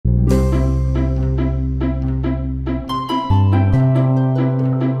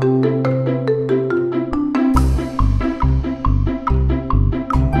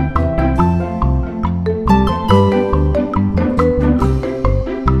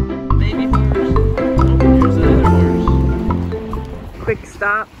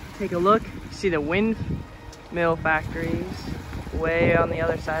stop, take a look, see the windmill factories way on the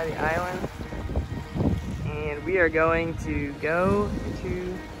other side of the island. And we are going to go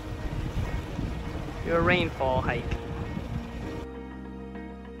to do a rainfall hike.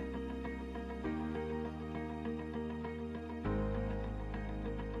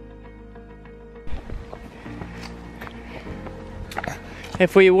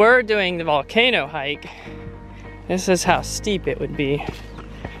 If we were doing the volcano hike, this is how steep it would be.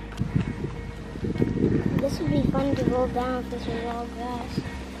 This would be fun to roll down if this was all grass.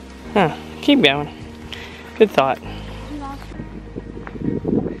 Huh, keep going. Good thought.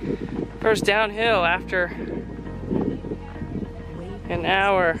 First downhill after an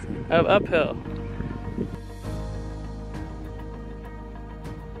hour of uphill.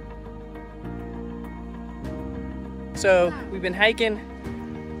 So we've been hiking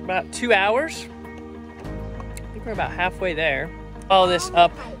about 2 hours. I think we're about halfway there. All this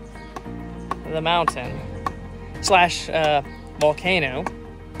up the mountain slash volcano,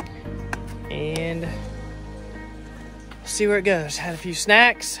 and we'll see where it goes. Had a few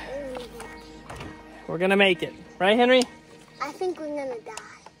snacks. We're gonna make it, right, Henry? I think we're gonna die.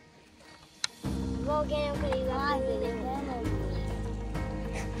 Volcano could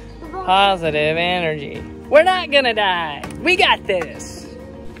Positive energy. We're not gonna die. We got this.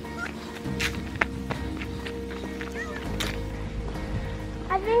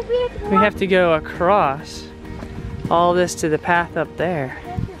 I think we have to go across all this to the path up there.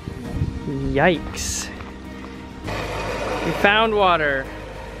 Yikes. We found water.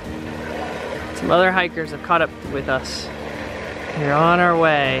 Some other hikers have caught up with us. We're on our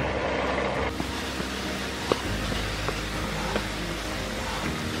way.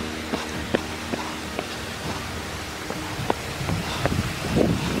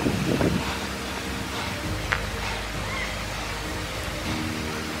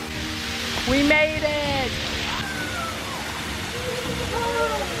 We made it!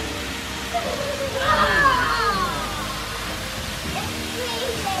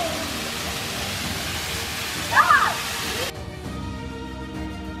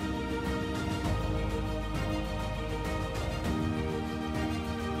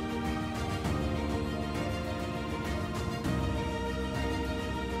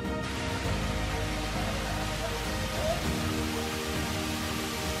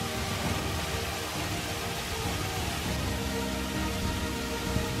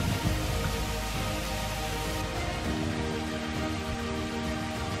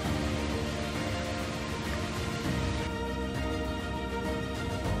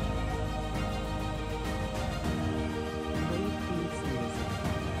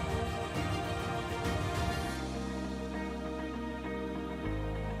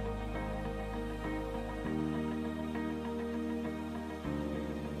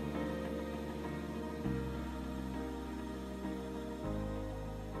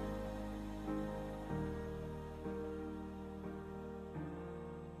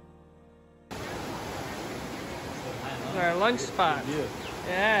 Our lunch spot.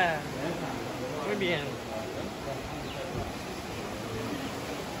 Yeah. Muy bien.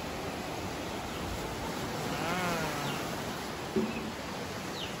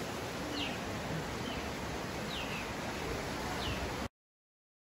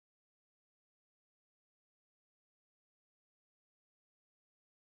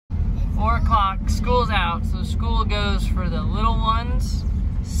 4 o'clock, school's out, so school goes for the little ones,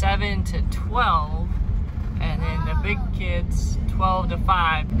 7 to 12, and then the big kids, 12 to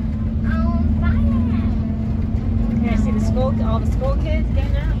 5. Yeah, see the school, all the school kids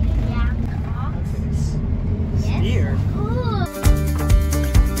getting out? Yeah. Steer.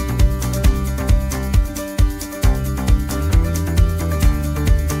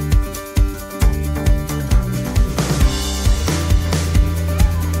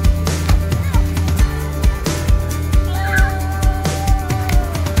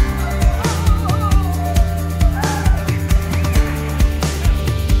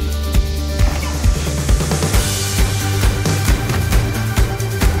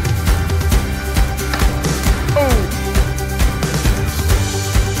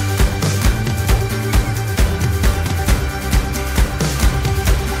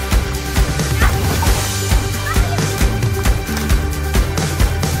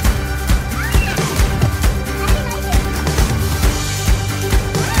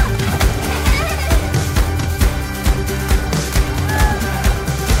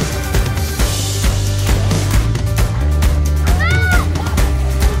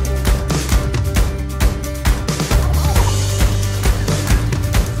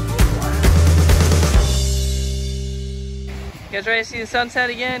 You guys ready to see the sunset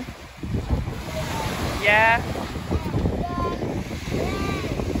again? Yeah?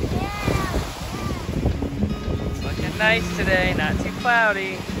 It's looking nice today, not too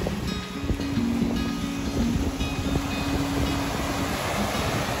cloudy.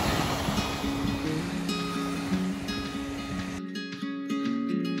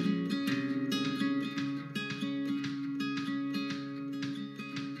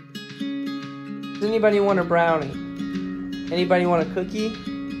 Does anybody want a brownie? Anybody want a cookie?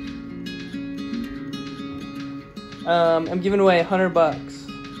 I'm giving away $100.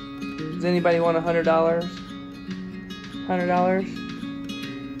 Does anybody want $100? $100?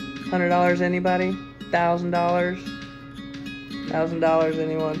 $100 anybody? $1,000? $1,000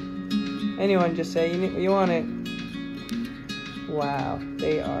 anyone? Anyone just say you want it. Wow,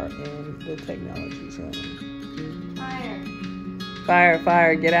 they are in the technology zone. Fire. Fire,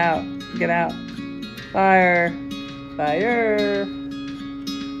 fire, get out. Get out. Fire. Fire.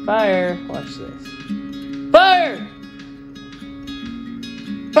 Fire. Watch this. Fire!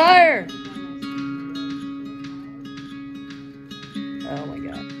 Fire! Oh my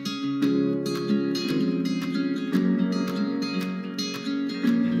god.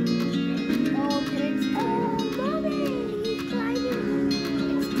 Oh, it's mommy! He's climbing.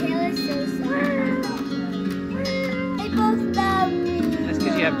 Its tail is so soft. They both love me. That's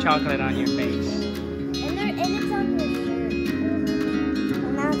because you have chocolate on your face. And it's on your shirt.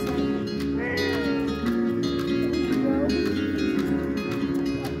 And now it's like,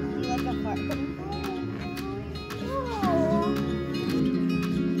 you like a heart.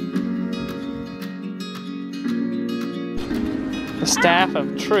 The staff of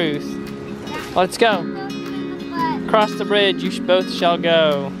truth. Let's go. Cross the bridge, you both shall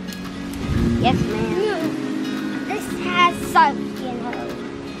go. Yes, ma'am. This has something in it.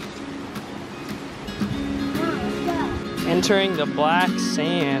 Entering the black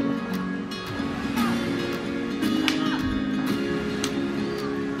sand.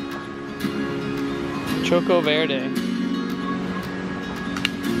 Choco Verde.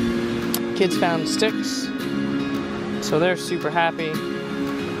 Kids found sticks, so they're super happy.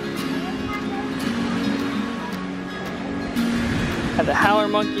 Had the howler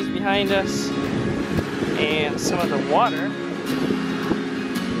monkeys behind us, and some of the water.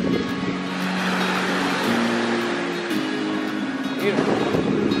 Beautiful.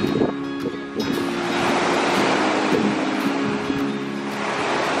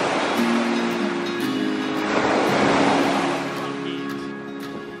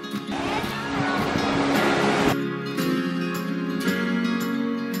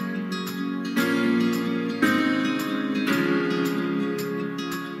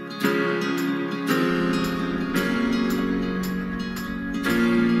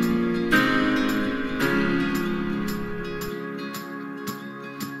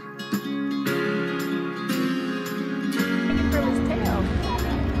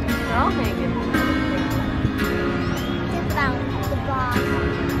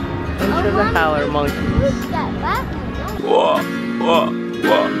 Enter the howler monkeys. Whoa, whoa,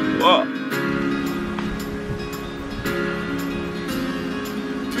 whoa, whoa.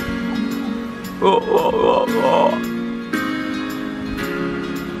 Whoa, whoa, whoa, whoa.